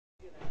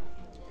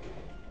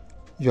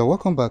You're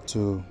welcome back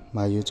to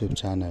my YouTube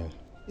channel.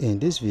 In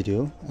this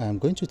video, I'm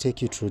going to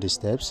take you through the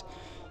steps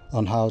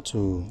on how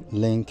to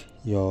link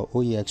your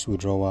OEX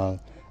withdrawal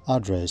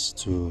address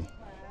to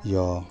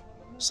your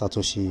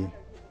Satoshi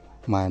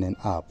mining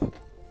app.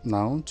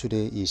 Now,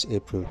 today is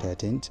April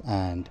 13th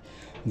and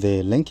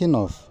the linking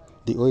of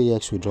the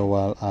OEX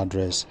withdrawal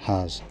address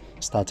has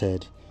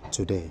started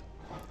today.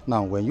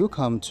 Now, when you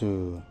come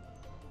to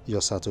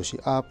your Satoshi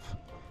app,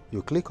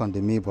 you click on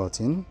the Me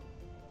button.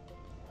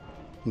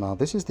 Now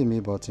this is the Me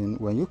button.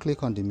 When you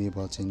click on the Me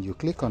button, you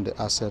click on the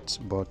Assets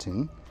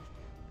button.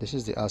 This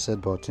is the Asset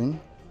button.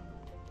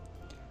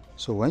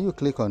 So when you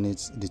click on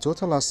it, the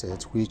total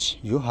asset which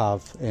you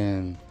have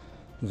in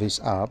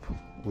this app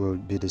will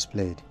be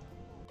displayed.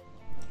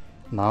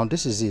 Now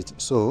this is it.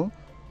 So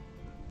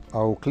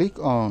I'll click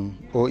on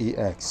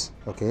OEX.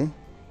 Okay,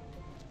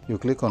 you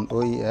click on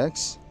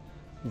OEX,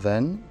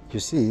 then you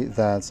see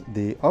that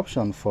the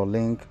option for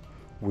link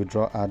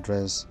withdraw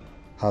address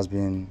has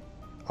been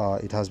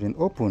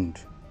opened.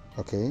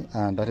 Okay,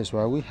 and that is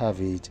why we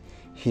have it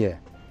here.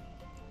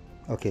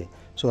 Okay,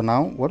 so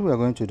now what we are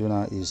going to do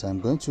now is I'm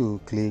going to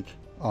click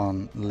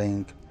on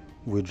link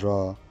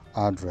withdraw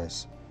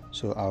address.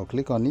 So I'll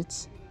click on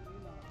it.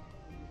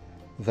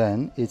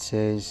 Then it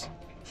says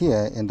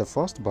here in the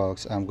first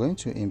box, I'm going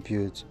to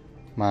input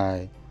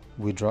my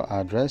withdraw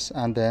address,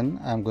 and then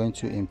I'm going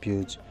to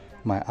input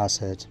my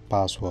asset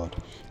password.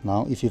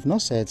 Now if you've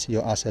not set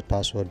your asset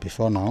password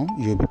before now,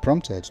 you'll be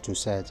prompted to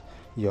set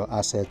your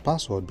asset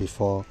password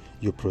before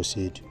you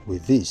proceed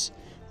with this.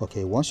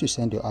 Okay, once you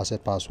send your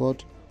asset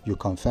password, you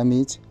confirm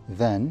it,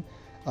 then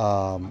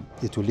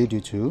it will lead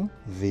you to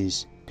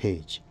this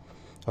page.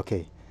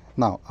 Okay,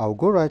 now I'll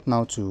go right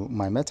now to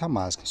my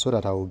MetaMask so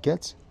that I will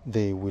get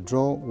the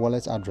withdraw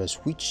wallet address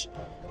which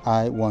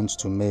I want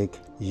to make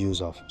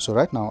use of. So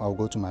right now I'll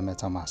go to my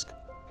MetaMask.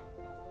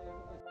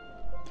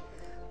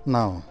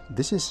 Now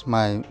this is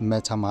my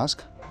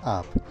MetaMask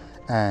app,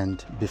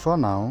 and before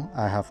now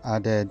I have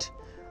added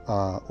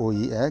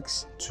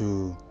OEX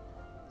to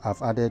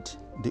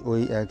the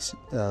OEX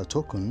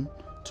token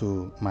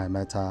to my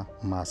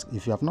MetaMask.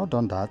 If you have not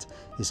done that,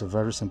 it's a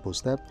very simple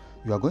step.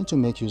 You are going to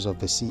make use of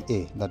the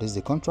CA, that is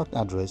the contract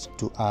address,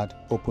 to add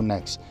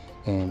Oex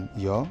in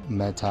your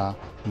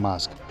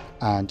MetaMask,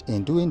 and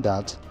in doing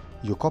that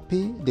you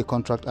copy the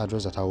contract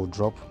address that I will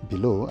drop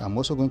below. I'm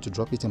also going to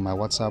drop it in my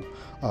WhatsApp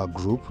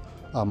group.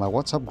 My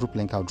WhatsApp group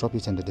link, I'll drop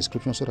it in the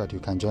description so that you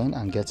can join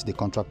and get the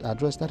contract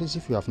address. That is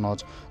if you have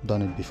not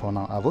done it before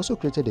now. I've also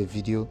created a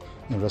video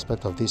in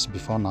respect of this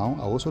before now.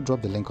 I'll also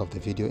drop the link of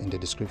the video in the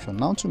description.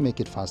 Now to make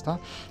it faster,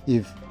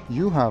 if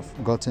you have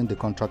gotten the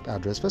contract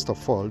address, first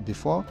of all,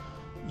 before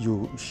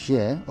you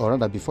share, or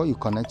rather before you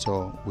connect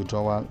your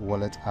withdrawal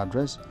wallet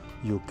address,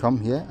 you come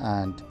here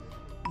and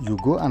you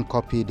go and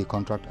copy the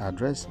contract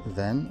address.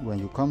 Then when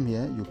you come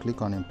here, you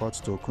click on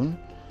import token.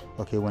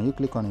 Okay, when you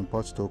click on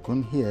import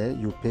token, here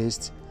you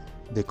paste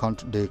the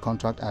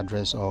contract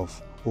address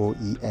of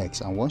OEX,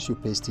 and once you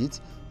paste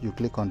it, you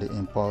click on the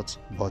import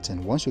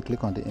button. Once you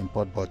click on the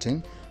import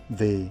button,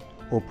 the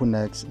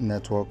Oex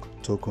network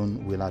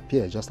token will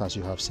appear just as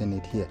you have seen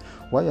it here.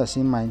 Why you are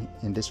seeing mine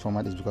in this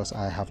format is because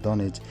I have done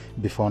it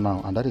before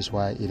now, and that is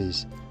why it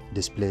is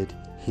displayed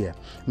here.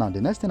 Now the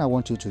next thing I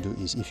want you to do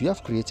is, if you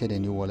have created a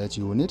new wallet,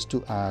 you will need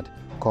to add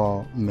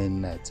core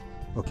mainnet.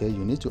 Okay,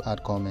 you need to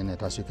add core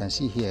mainnet. As you can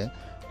see here,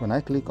 when I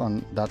click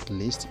on that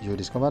list, you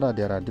discover that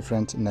there are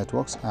different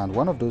networks, and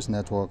one of those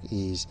networks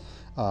is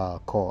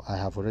core. I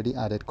have already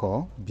added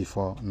core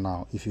before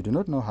now. If you do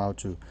not know how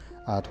to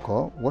add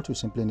core, what you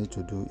simply need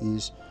to do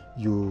is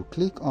you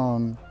click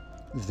on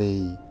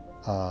the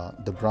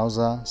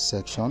browser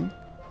section.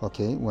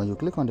 Okay, when you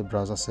click on the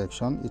browser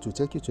section, it will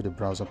take you to the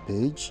browser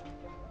page.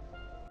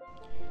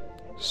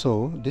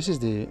 So this is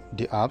the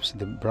apps,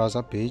 the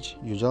browser page.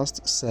 You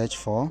just search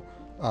for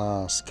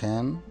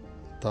scan.cordeo.org.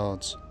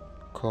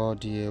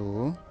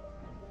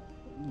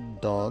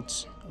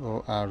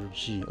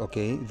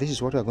 Okay, this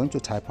is what we are going to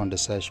type on the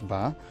search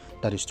bar,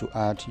 that is to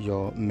add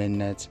your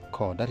mainnet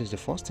core. That is the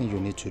first thing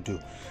you need to do.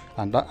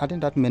 And adding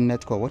that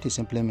mainnet core, what it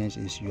simply means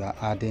is you are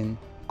adding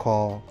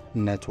core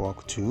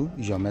network to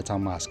your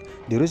MetaMask.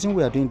 The reason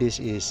we are doing this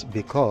is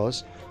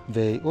because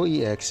the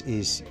OEX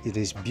is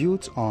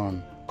built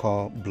on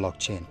core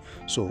blockchain.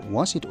 So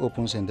once it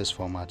opens in this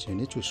format, you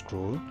need to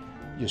scroll.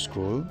 You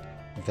scroll,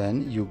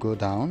 then you go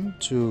down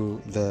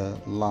to the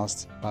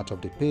last part of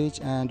the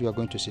page, and you are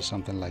going to see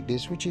something like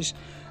this, which is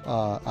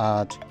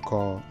add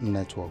core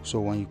network. So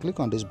when you click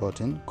on this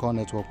button, core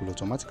network will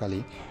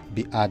automatically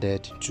be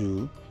added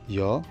to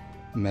your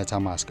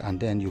MetaMask, and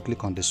then you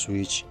click on the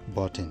switch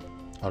button.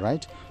 All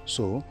right,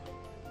 so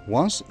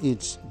once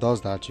it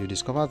does that, you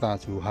discover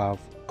that you have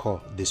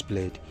core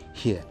displayed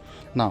here.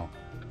 Now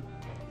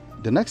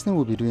the next thing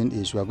we'll be doing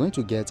is we are going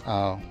to get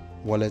our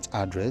wallet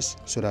address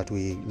so that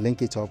we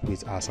link it up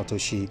with our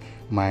Satoshi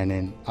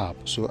mining app.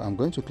 So I'm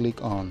going to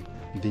click on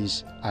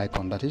this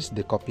icon, that is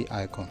the copy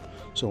icon.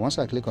 So once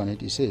I click on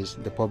it, it says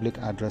the public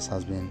address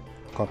has been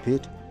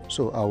copied.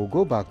 So I will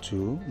go back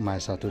to my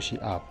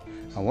Satoshi app,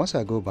 and once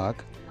I go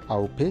back,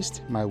 I'll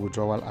paste my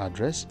withdrawal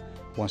address.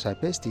 Once I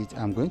paste it,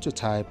 I'm going to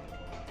type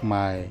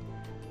my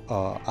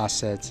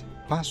asset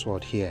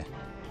password here.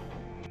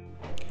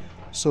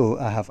 So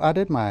I have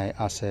added my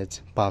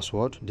asset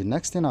password. The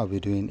next thing I'll be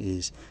doing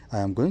is I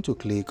am going to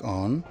click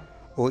on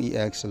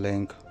OEX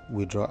link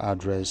withdraw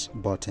address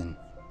button.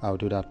 I'll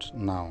do that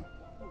now.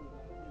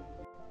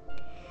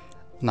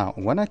 Now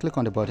when I click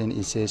on the button,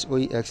 it says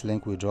OEX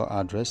link withdraw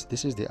address.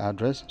 This is the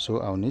address, so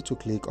I'll need to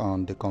click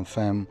on the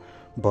confirm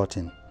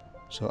button.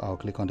 So I'll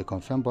click on the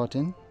confirm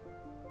button.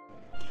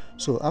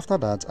 So after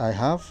that, I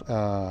have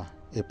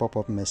a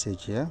pop-up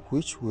message here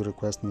which will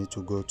request me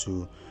to go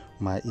to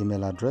my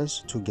email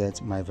address to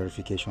get my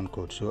verification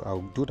code. So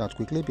I'll do that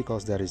quickly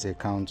because there is a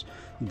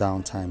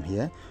countdown time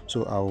here.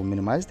 So I'll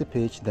minimize the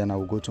page, then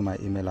I'll go to my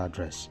email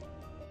address.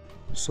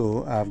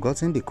 So I've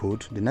gotten the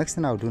code. The next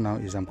thing I'll do now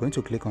is I'm going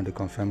to click on the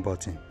confirm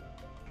button.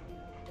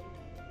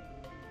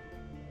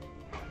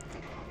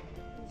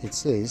 It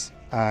says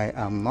I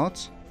am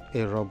not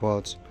a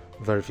robot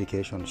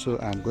verification, so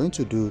I'm going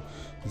to do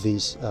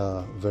this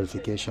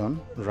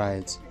verification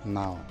right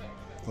now.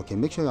 Okay,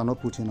 make sure you're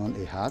not putting on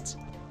a hat,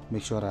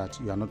 make sure that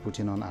you are not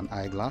putting on an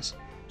eyeglass.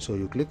 So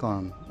you click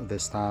on the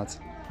start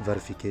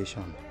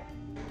verification.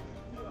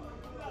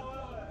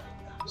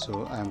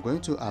 So I'm going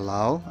to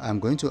allow,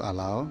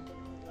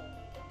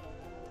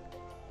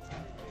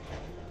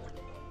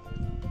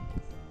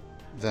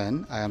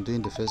 then I am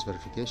doing the first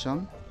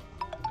verification.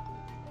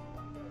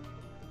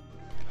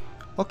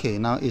 Okay,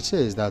 now it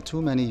says that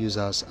too many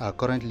users are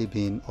currently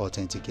being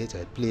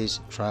authenticated. Please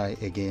try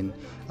again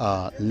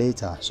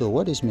later. So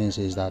what this means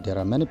is that there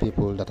are many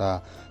people that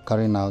are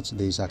carrying out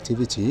this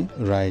activity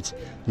right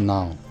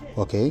now.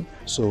 Okay,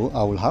 so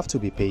I will have to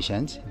be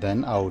patient,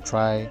 then I will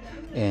try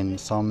in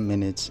some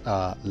minutes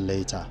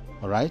later.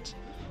 All right,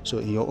 so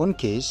in your own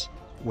case,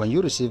 when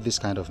you receive this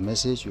kind of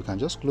message, you can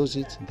just close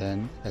it,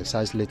 then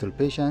exercise little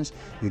patience.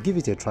 You give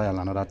it a trial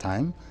another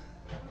time,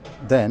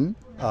 then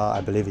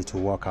I believe it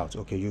will work out.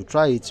 Okay, you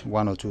try it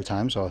 1 or 2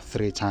 times or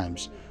 3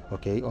 times,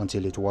 okay,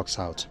 until it works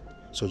out.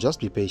 So just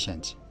be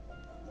patient.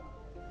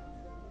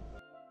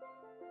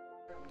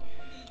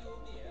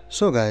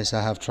 So guys,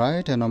 I have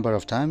tried a number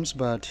of times,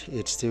 but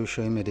it's still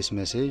showing me this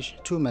message.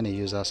 Too many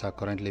users are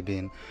currently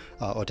being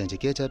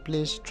authenticated.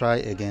 Please try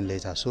again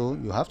later. So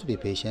you have to be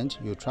patient.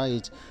 You try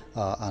it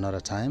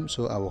another time.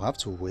 So I will have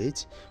to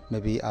wait.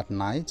 Maybe at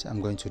night I'm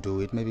going to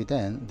do it. Maybe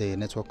then the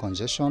network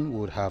congestion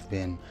would have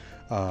been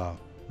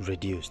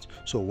reduced.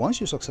 So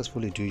once you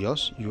successfully do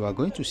yours, you are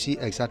going to see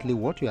exactly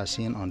what you are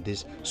seeing on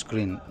this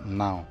screen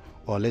now,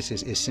 or let's say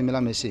a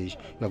similar message.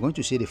 You are going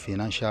to see the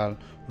financial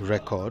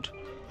record,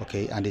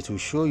 okay, and it will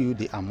show you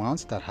the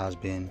amount that has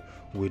been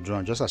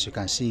withdrawn, just as you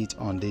can see it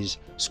on this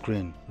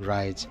screen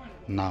right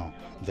now.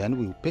 Then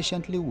we'll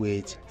patiently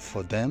wait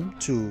for them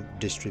to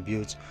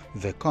distribute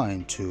the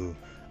coin to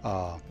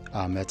our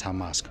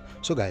MetaMask.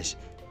 So guys,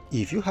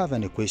 if you have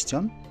any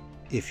question,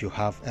 if you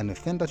have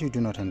anything that you do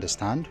not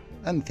understand,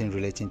 anything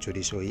relating to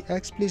this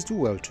OEX, please do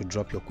well to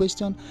drop your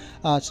question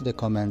at the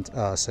comment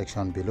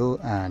section below,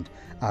 and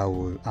I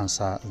will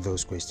answer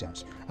those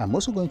questions. I'm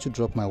also going to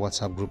drop my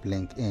WhatsApp group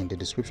link in the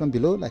description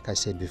below, like I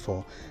said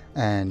before,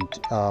 and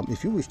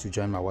if you wish to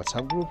join my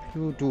WhatsApp group,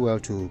 you do well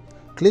to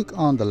click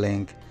on the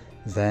link,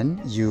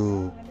 then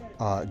you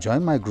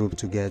join my group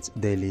to get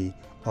daily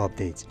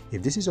updates.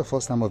 If this is your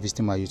first time of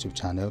visiting my YouTube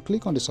channel,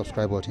 click on the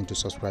subscribe button to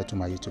subscribe to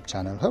my YouTube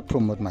channel. Help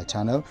promote my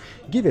channel.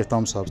 Give a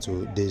thumbs up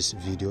to this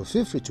video.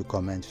 Feel free to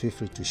comment, feel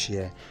free to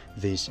share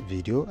this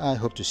video. I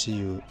hope to see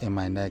you in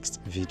my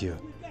next video.